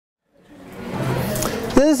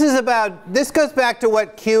This goes back to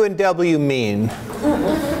what Q and W mean.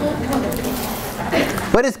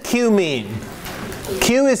 What does Q mean?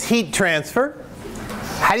 Q is heat transfer.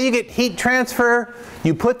 How do you get heat transfer?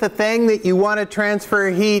 You put the thing that you want to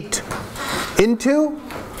transfer heat into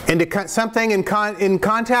something in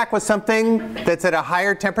contact with something that's at a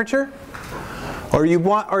higher temperature. Or you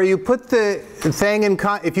put the thing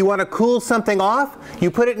if you want to cool something off,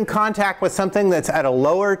 you put it in contact with something that's at a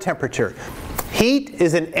lower temperature. Heat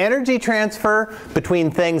is an energy transfer between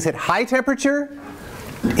things at high temperature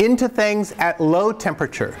into things at low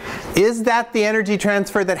temperature. Is that the energy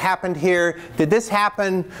transfer that happened here? Did this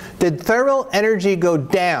happen? Did thermal energy go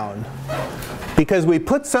down because we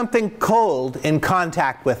put something cold in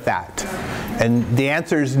contact with that? And the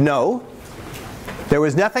answer is no. There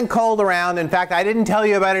was nothing cold around. In fact, I didn't tell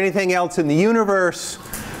you about anything else in the universe.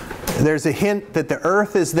 There's a hint that the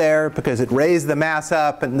Earth is there because it raised the mass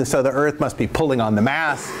up, and so the Earth must be pulling on the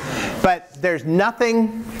mass. But there's no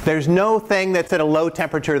thing that's at a low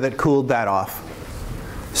temperature that cooled that off.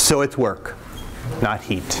 So it's work, not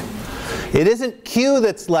heat. It isn't Q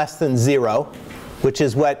that's less than 0, which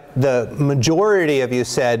is what the majority of you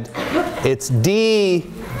said. It's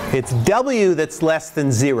W that's less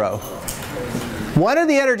than 0. One of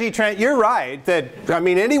the energy you're right,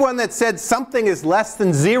 anyone that said something is less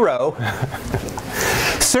than 0,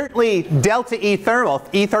 certainly delta E thermal.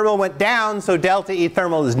 E thermal went down, so delta E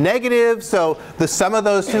thermal is negative, so the sum of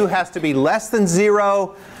those two has to be less than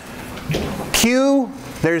 0. Q,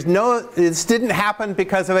 this didn't happen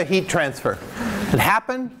because of a heat transfer. It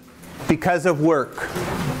happened because of work.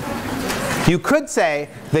 You could say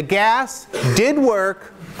the gas did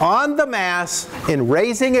work on the mass in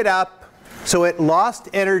raising it up, so it lost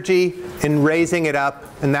energy in raising it up,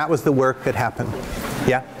 and that was the work that happened.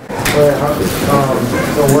 Yeah?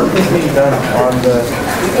 The work is being done on the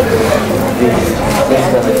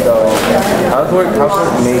system, so how's work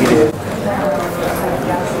negative?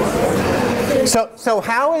 So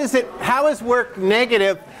how is work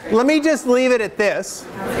negative? Let me just leave it at this.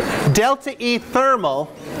 Delta E thermal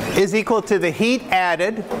is equal to the heat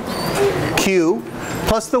added, Q,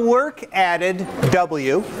 plus the work added,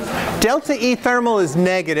 W. Delta E thermal is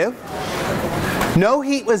negative. No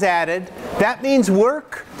heat was added. That means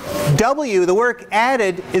work, W, the work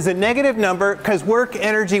added, is a negative number because work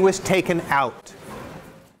energy was taken out.